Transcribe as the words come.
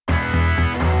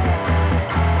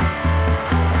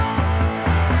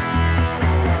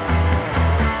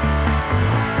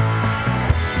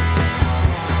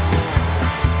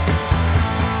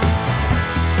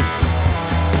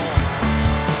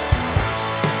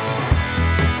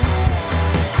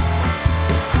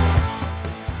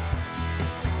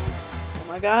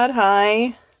God,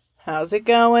 hi. How's it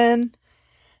going?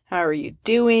 How are you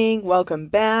doing? Welcome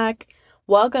back.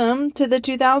 Welcome to the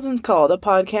 2000s Called, a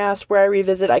podcast where I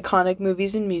revisit iconic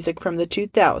movies and music from the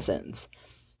 2000s.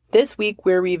 This week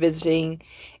we're revisiting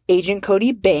Agent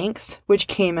Cody Banks, which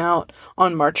came out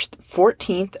on March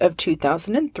 14th of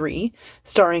 2003,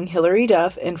 starring Hilary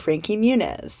Duff and Frankie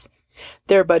Muniz.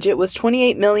 Their budget was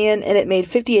 $28 million and it made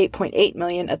 $58.8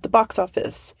 million at the box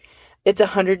office. It's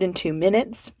 102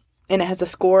 minutes and it has a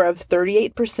score of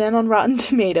 38% on Rotten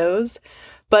Tomatoes,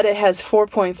 but it has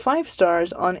 4.5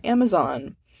 stars on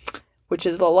Amazon, which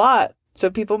is a lot, so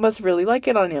people must really like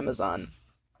it on Amazon.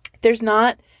 There's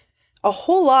not a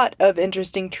whole lot of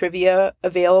interesting trivia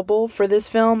available for this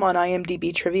film on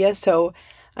IMDb Trivia, so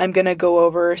I'm going to go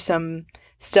over some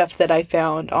stuff that I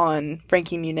found on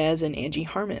Frankie Muniz and Angie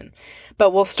Harmon.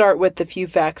 But we'll start with the few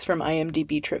facts from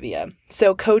IMDb Trivia.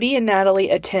 So Cody and Natalie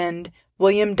attend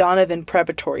William Donovan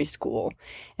Preparatory School,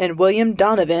 and William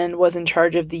Donovan was in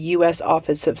charge of the U.S.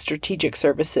 Office of Strategic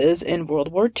Services in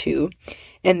World War II,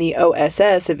 and the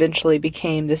OSS eventually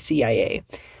became the CIA.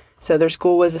 So their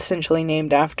school was essentially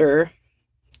named after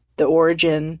the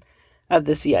origin of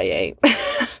the CIA.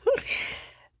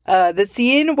 The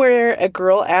scene where a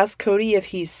girl asked Cody if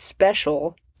he's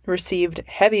special received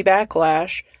heavy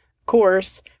backlash, of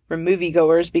course, from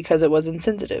moviegoers because it was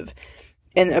insensitive.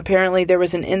 And apparently there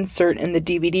was an insert in the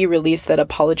DVD release that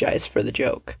apologized for the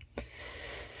joke.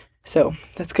 So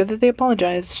that's good that they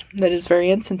apologized. That is very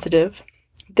insensitive.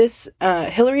 This,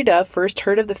 Hilary Duff first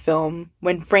heard of the film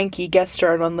when Frankie guest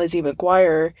starred on Lizzie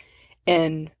McGuire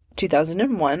in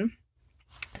 2001.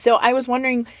 So I was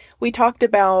wondering, we talked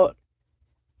about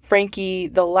Frankie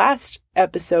the last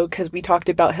episode because we talked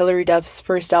about Hilary Duff's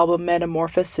first album,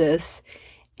 Metamorphosis,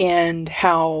 and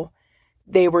how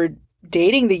they were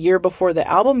dating the year before the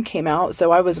album came out.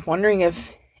 So I was wondering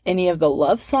if any of the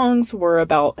love songs were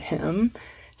about him,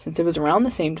 since it was around the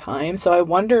same time. So I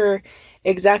wonder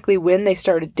exactly when they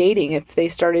started dating, if they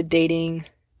started dating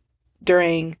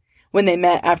during when they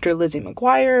met after Lizzie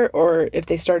McGuire, or if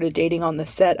they started dating on the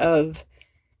set of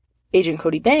Agent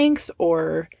Cody Banks,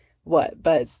 or what.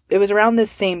 But it was around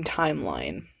this same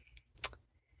timeline.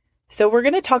 So we're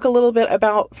going to talk a little bit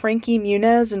about Frankie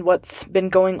Muniz and what's been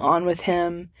going on with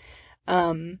him.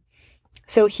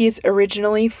 So he's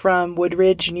originally from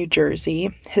Woodridge, New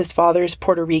Jersey. His father's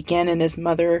Puerto Rican and his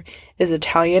mother is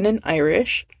Italian and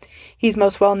Irish. He's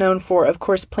most well known for, of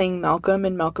course, playing Malcolm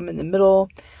in Malcolm in the Middle.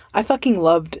 I fucking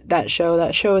loved that show.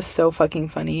 That show is so fucking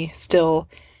funny still.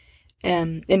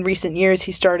 And in recent years,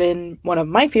 he starred in one of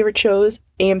my favorite shows,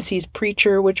 AMC's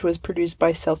Preacher, which was produced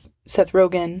by Seth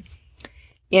Rogen,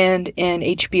 and in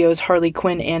HBO's Harley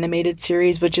Quinn animated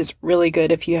series, which is really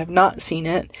good if you have not seen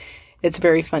it. It's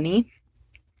very funny.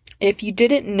 If you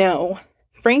didn't know,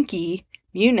 Frankie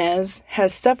Muniz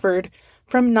has suffered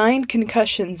from 9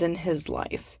 concussions in his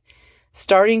life.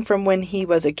 Starting from when he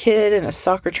was a kid in a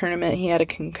soccer tournament, he had a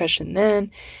concussion then.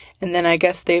 And then I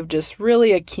guess they've just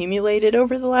really accumulated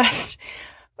over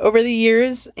the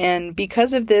years. And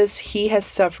because of this, he has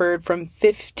suffered from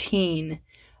 15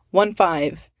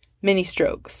 mini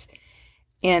strokes.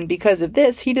 And because of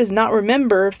this, he does not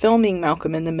remember filming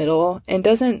Malcolm in the Middle and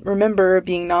doesn't remember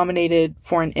being nominated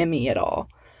for an Emmy at all.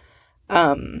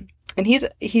 And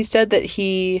he said that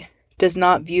he does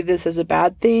not view this as a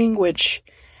bad thing, which,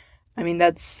 I mean,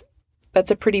 that's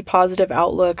a pretty positive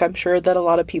outlook. I'm sure that a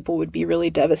lot of people would be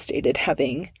really devastated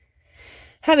having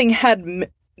had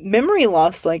memory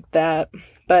loss like that,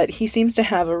 but he seems to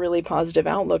have a really positive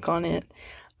outlook on it.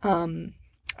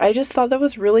 I just thought that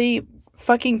was really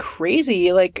fucking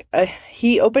crazy. Like,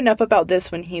 he opened up about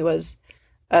this when he was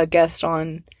a guest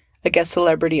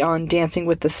celebrity on Dancing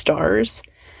with the Stars.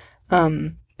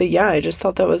 But yeah, I just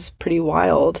thought that was pretty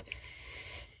wild.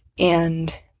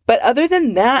 But other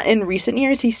than that, in recent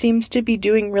years, he seems to be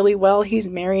doing really well. He's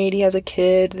married, he has a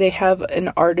kid, they have an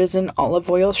artisan olive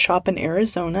oil shop in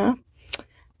Arizona.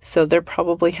 So they're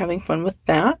probably having fun with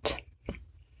that.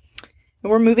 And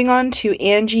we're moving on to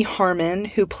Angie Harmon,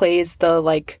 who plays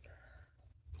the,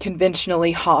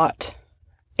 conventionally hot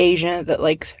agent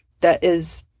that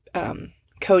is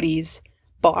Cody's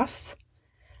boss.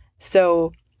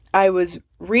 So I was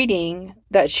reading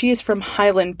that she is from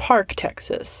Highland Park,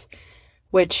 Texas,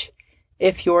 which,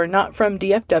 if you're not from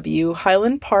DFW,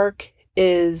 Highland Park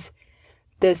is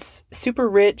this super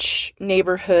rich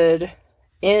neighborhood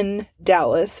in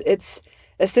Dallas. It's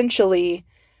essentially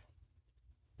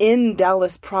in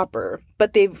Dallas proper,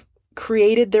 but they've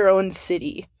created their own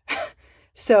city.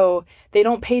 So they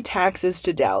don't pay taxes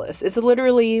to Dallas. It's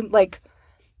literally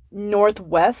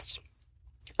northwest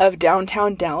of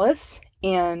downtown Dallas,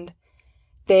 and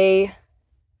they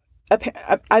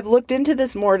I've looked into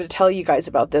this more to tell you guys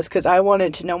about this because I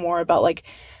wanted to know more about like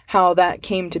how that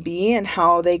came to be and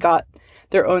how they got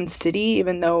their own city,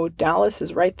 even though Dallas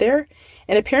is right there.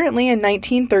 And apparently in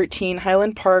 1913,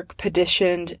 Highland Park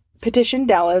petitioned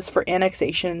Dallas for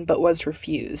annexation, but was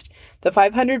refused. The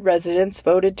 500 residents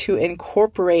voted to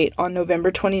incorporate on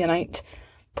November 29th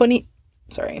of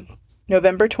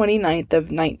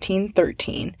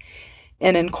 1913,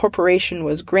 and incorporation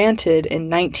was granted in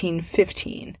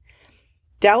 1915.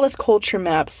 Dallas Culture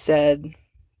Maps said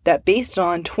that based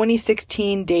on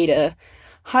 2016 data,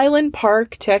 Highland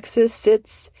Park, Texas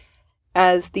sits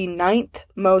as the 9th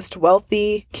most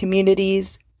wealthy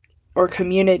community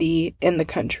in the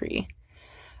country.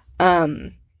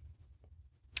 Yeah,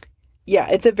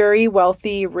 it's a very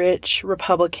wealthy, rich,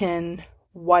 Republican,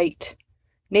 white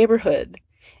neighborhood.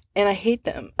 And I hate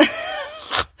them.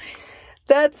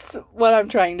 That's what I'm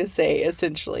trying to say,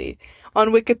 essentially. On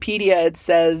Wikipedia, it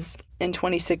says in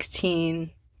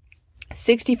 2016,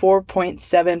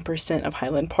 64.7% of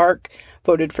Highland Park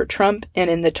voted for Trump, and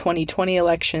in the 2020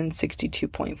 election,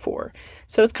 62.4%.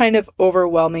 So it's kind of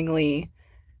overwhelmingly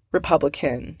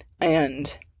Republican,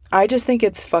 and I just think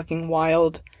it's fucking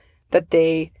wild that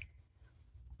they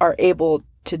are able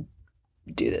to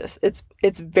do this. It's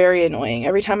very annoying.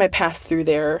 Every time I pass through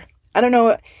there, I don't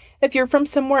know if you're from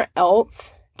somewhere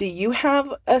else, do you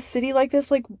have a city like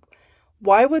this? Like,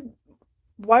 why would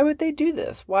they do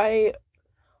this? Why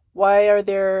are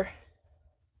there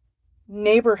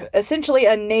essentially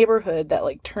a neighborhood that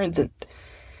like turns it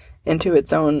into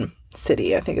its own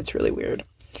city? I think it's really weird.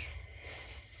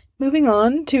 Moving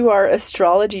on to our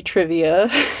astrology trivia.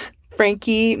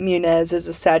 Frankie Muniz is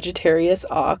a Sagittarius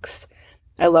ox.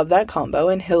 I love that combo.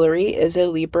 And Hillary is a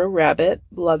Libra rabbit.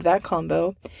 Love that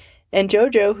combo. And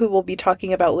Jojo, who we'll be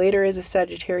talking about later, is a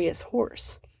Sagittarius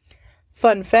horse.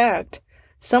 Fun fact,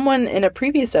 someone in a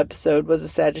previous episode was a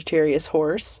Sagittarius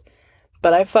horse,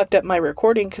 but I fucked up my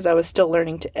recording because I was still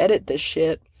learning to edit this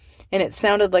shit, and it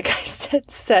sounded like I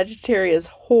said Sagittarius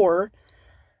whore,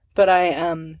 but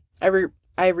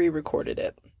I re-recorded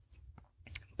it.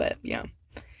 But yeah.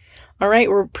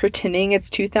 Alright, we're pretending it's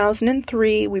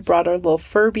 2003. We brought our little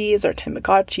Furbies, our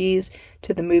Tamagotchis,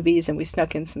 to the movies, and we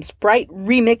snuck in some Sprite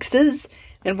remixes,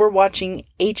 and we're watching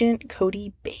Agent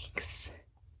Cody Banks.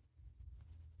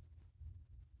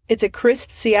 It's a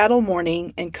crisp Seattle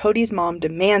morning, and Cody's mom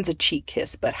demands a cheek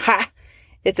kiss, but ha!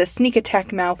 It's a sneak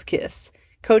attack mouth kiss.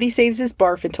 Cody saves his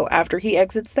barf until after he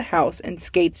exits the house and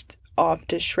skates off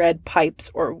to shred pipes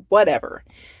or whatever.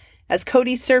 As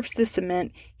Cody surfs the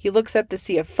cement, he looks up to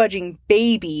see a fudging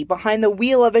baby behind the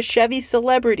wheel of a Chevy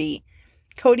Celebrity.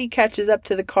 Cody catches up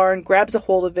to the car and grabs a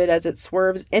hold of it as it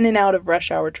swerves in and out of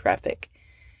rush hour traffic.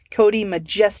 Cody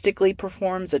majestically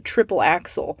performs a triple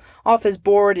axel off his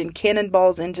board and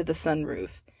cannonballs into the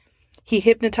sunroof. He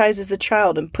hypnotizes the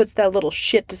child and puts that little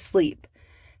shit to sleep.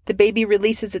 The baby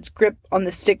releases its grip on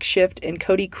the stick shift and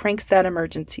Cody cranks that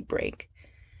emergency brake.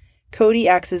 Cody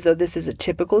acts as though this is a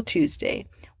typical Tuesday,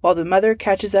 while the mother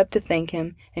catches up to thank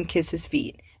him and kiss his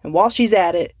feet, and while she's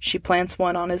at it, she plants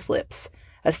one on his lips,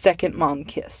 a second mom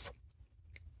kiss.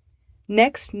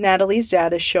 Next, Natalie's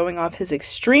dad is showing off his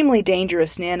extremely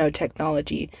dangerous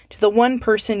nanotechnology to the one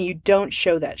person you don't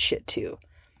show that shit to.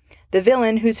 The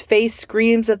villain, whose face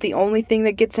screams that the only thing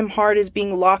that gets him hard is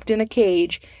being locked in a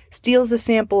cage, steals a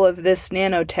sample of this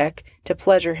nanotech to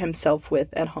pleasure himself with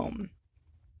at home.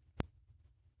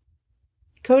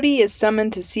 Cody is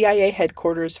summoned to CIA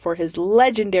headquarters for his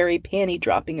legendary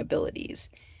panty-dropping abilities.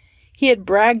 He had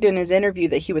bragged in his interview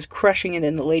that he was crushing it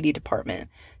in the lady department,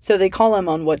 so they call him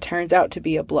on what turns out to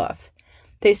be a bluff.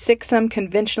 They sick some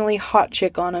conventionally hot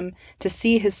chick on him to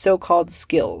see his so-called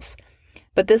skills.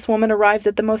 But this woman arrives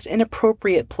at the most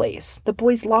inappropriate place, the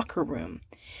boys' locker room.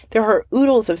 There are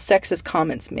oodles of sexist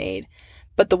comments made,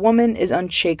 but the woman is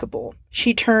unshakable.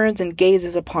 She turns and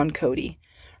gazes upon Cody.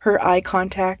 Her eye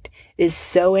contact is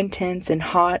so intense and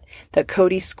hot that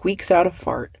Cody squeaks out a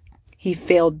fart. He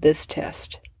failed this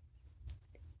test.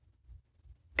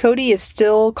 Cody is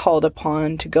still called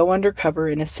upon to go undercover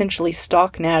and essentially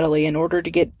stalk Natalie in order to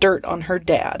get dirt on her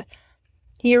dad.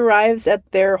 He arrives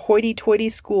at their hoity-toity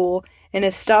school and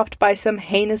is stopped by some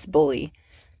heinous bully.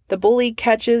 The bully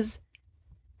catches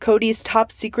Cody's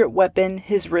top-secret weapon,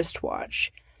 his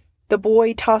wristwatch. The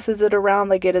boy tosses it around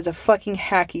like it is a fucking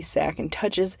hacky sack and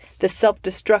touches the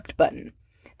self-destruct button.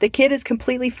 The kid is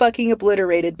completely fucking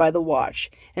obliterated by the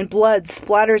watch, and blood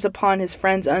splatters upon his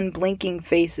friends' unblinking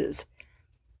faces.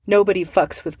 Nobody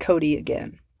fucks with Cody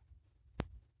again.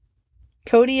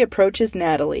 Cody approaches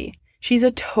Natalie. She's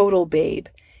a total babe,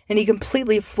 and he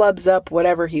completely flubs up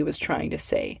whatever he was trying to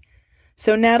say.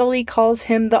 So Natalie calls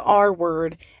him the R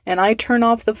word, and I turn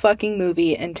off the fucking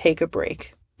movie and take a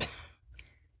break.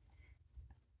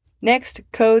 Next,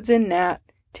 Codes and Nat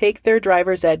take their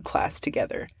driver's ed class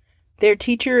together. Their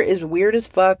teacher is weird as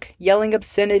fuck, yelling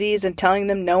obscenities and telling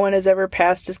them no one has ever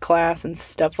passed his class and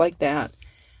stuff like that.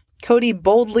 Cody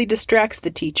boldly distracts the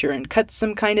teacher and cuts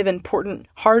some kind of important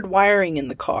hard wiring in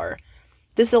the car.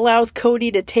 This allows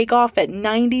Cody to take off at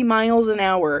 90 miles an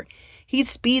hour. He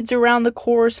speeds around the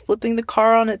course, flipping the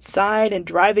car on its side and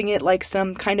driving it like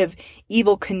some kind of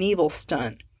Evel Knievel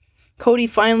stunt. Cody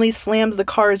finally slams the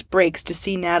car's brakes to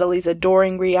see Natalie's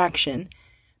adoring reaction,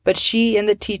 but she and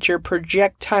the teacher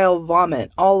projectile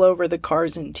vomit all over the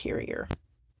car's interior.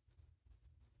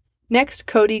 Next,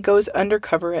 Cody goes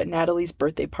undercover at Natalie's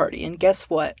birthday party, and guess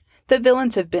what? The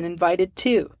villains have been invited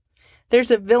too. There's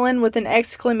a villain with an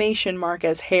exclamation mark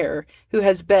as hair who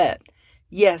has bet,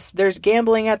 yes, there's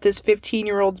gambling at this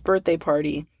 15-year-old's birthday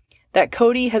party, that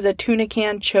Cody has a tuna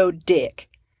can chode dick.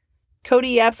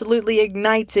 Cody absolutely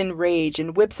ignites in rage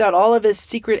and whips out all of his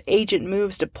secret agent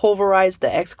moves to pulverize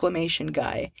the exclamation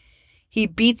guy. He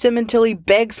beats him until he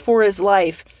begs for his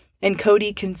life, and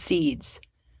Cody concedes.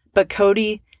 But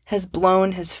Cody has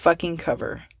blown his fucking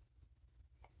cover.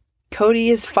 Cody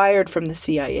is fired from the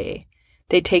CIA.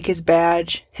 They take his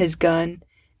badge, his gun,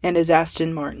 and his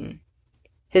Aston Martin.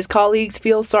 His colleagues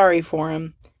feel sorry for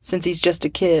him, since he's just a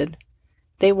kid.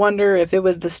 They wonder if it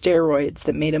was the steroids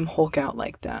that made him Hulk out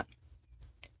like that.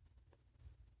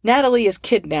 Natalie is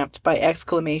kidnapped by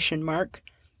exclamation mark.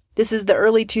 This is the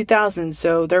early 2000s,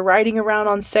 so they're riding around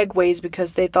on Segways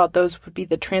because they thought those would be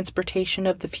the transportation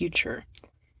of the future.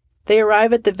 They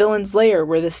arrive at the villain's lair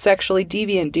where the sexually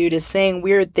deviant dude is saying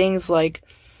weird things like,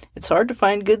 "It's hard to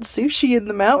find good sushi in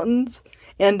the mountains,"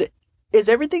 and "Is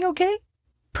everything okay?"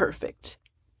 Perfect.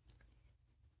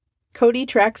 Cody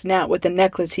tracks Nat with the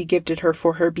necklace he gifted her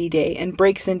for her B-Day and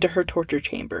breaks into her torture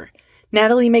chamber.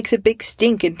 Natalie makes a big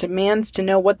stink and demands to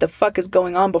know what the fuck is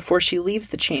going on before she leaves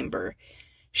the chamber.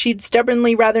 She'd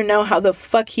stubbornly rather know how the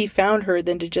fuck he found her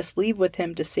than to just leave with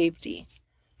him to safety.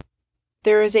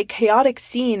 There is a chaotic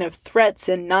scene of threats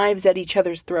and knives at each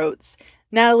other's throats.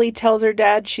 Natalie tells her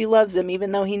dad she loves him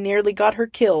even though he nearly got her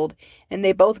killed, and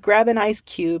they both grab an ice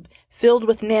cube filled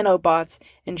with nanobots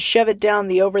and shove it down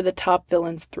the over-the-top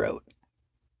villain's throat.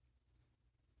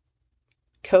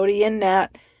 Cody and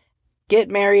Nat get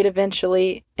married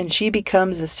eventually, and she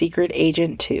becomes a secret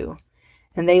agent too,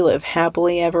 and they live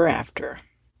happily ever after.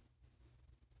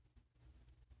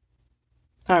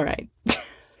 Alright,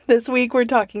 this week we're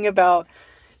talking about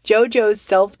JoJo's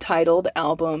self-titled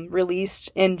album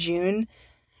released in June,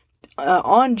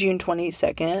 on June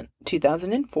 22nd,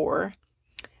 2004.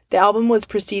 The album was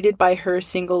preceded by her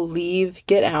single Leave,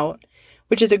 Get Out,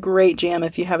 which is a great jam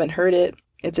if you haven't heard it.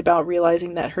 It's about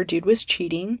realizing that her dude was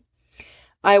cheating.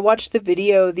 I watched the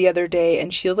video the other day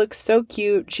and she looks so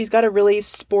cute. She's got a really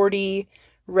sporty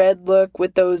red look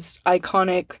with those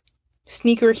iconic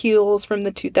sneaker heels from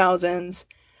the 2000s.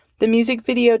 The music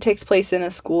video takes place in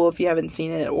a school if you haven't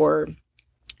seen it or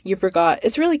you forgot.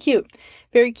 It's really cute.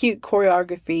 Very cute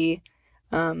choreography.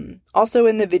 Also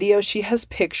in the video, she has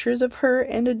pictures of her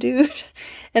and a dude.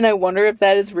 And I wonder if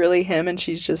that is really him and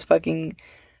she's just fucking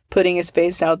putting his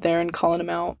face out there and calling him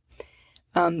out.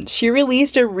 She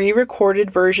released a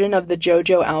re-recorded version of the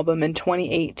JoJo album in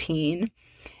 2018.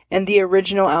 And the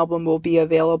original album will be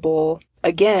available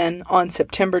again on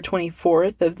September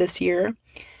 24th of this year.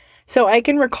 So I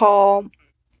can recall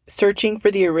searching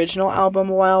for the original album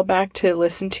a while back to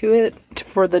listen to it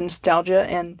for the nostalgia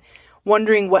and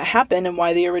wondering what happened and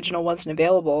why the original wasn't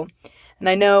available. And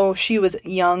I know she was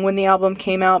young when the album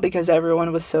came out because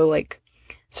everyone was so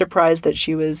surprised that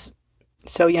she was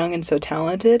so young and so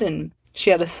talented and she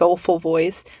had a soulful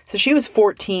voice. So she was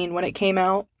 14 when it came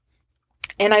out.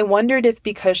 And I wondered if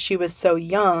because she was so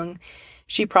young,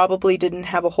 she probably didn't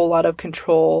have a whole lot of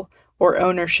control or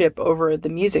ownership over the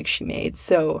music she made.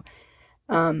 So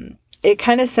it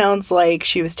kind of sounds like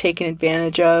she was taken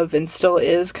advantage of and still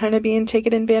is kind of being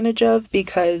taken advantage of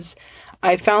because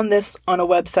I found this on a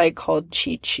website called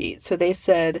Cheat Sheet. So they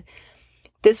said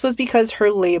this was because her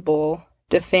label,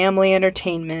 Da Family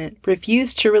Entertainment,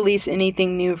 refused to release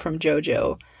anything new from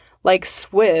JoJo. Like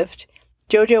Swift,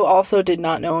 JoJo also did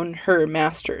not own her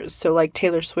masters. So like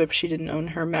Taylor Swift, she didn't own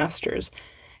her masters.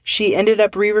 She ended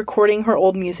up re-recording her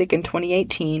old music in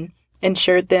 2018 and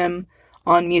shared them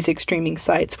on music streaming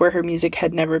sites where her music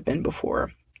had never been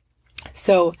before.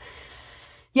 So,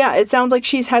 yeah, it sounds like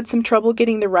she's had some trouble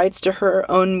getting the rights to her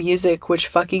own music, which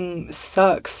fucking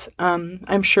sucks.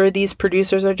 I'm sure these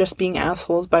producers are just being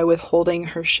assholes by withholding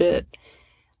her shit.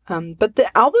 But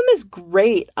the album is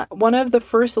great. One of the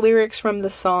first lyrics from the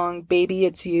song, Baby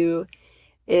It's You,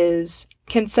 is,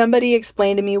 can somebody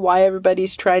explain to me why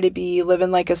everybody's trying to be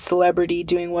living like a celebrity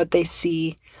doing what they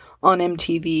see on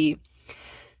MTV?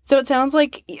 So it sounds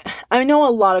like, I know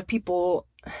a lot of people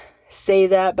say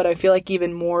that, but I feel like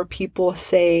even more people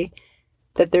say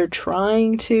that they're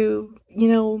trying to,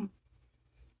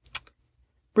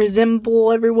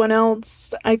 resemble everyone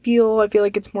else. I feel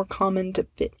like it's more common to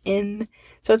fit in.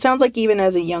 So it sounds like even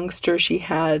as a youngster, she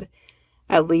had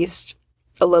at least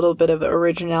a little bit of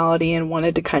originality and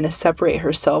wanted to kind of separate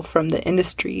herself from the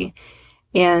industry,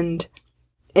 and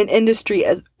an industry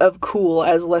of cool,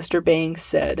 as Lester Bangs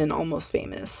said in Almost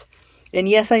Famous. And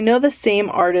yes, I know the same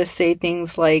artists say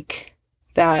things like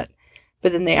that,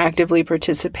 but then they actively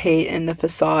participate in the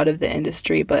facade of the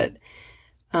industry. But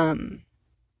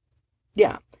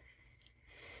yeah.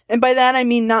 And by that, I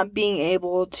mean not being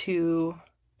able to,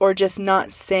 or just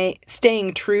not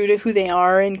staying true to who they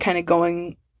are and kind of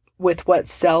going with what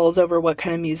sells over what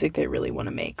kind of music they really want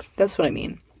to make. That's what I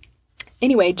mean.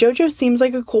 Anyway, JoJo seems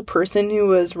like a cool person who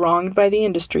was wronged by the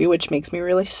industry, which makes me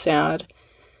really sad.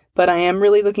 But I am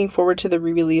really looking forward to the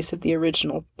re-release of the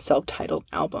original self-titled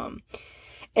album.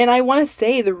 And I want to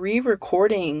say the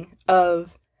re-recording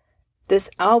of this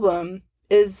album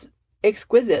is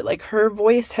exquisite. Like, her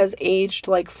voice has aged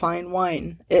like fine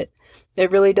wine. It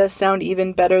really does sound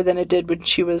even better than it did when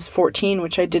she was 14,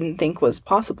 which I didn't think was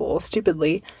possible,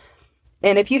 stupidly.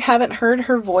 And if you haven't heard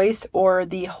her voice or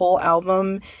the whole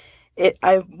album,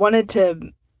 I wanted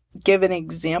to give an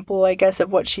example, I guess,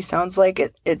 of what she sounds like.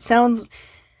 It sounds...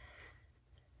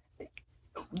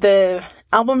 The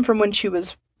album from when she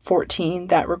was 14,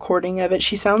 that recording of it,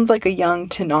 she sounds like a young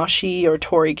Tinashe or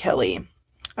Tori Kelly.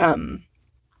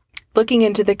 Looking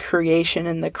into the creation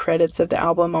and the credits of the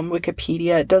album on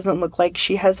Wikipedia, it doesn't look like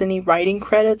she has any writing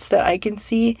credits that I can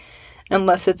see,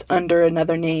 unless it's under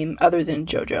another name other than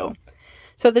JoJo.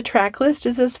 So the track list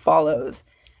is as follows: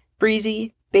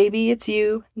 Breezy, Baby It's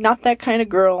You, Not That Kind of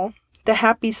Girl, The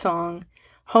Happy Song,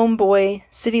 Homeboy,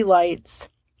 City Lights,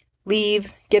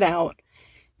 Leave, Get Out,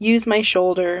 Use My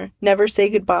Shoulder, Never Say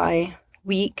Goodbye,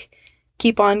 Weak,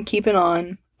 Keep On Keepin'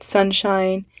 On,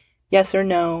 Sunshine, Yes or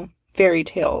No, Fairy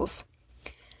Tales.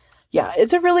 Yeah,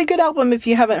 it's a really good album if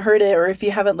you haven't heard it, or if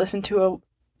you haven't listened to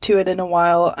it in a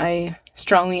while. I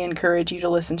strongly encourage you to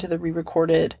listen to the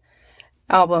re-recorded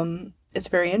album. It's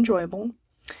very enjoyable.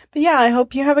 But yeah, I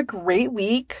hope you have a great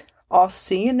week. I'll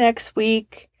see you next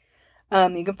week.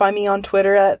 You can find me on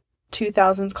Twitter at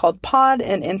 2000s Called Pod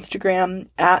and Instagram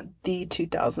at the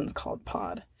 2000s Called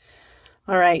Pod.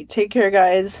 All right, take care,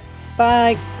 guys.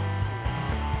 Bye.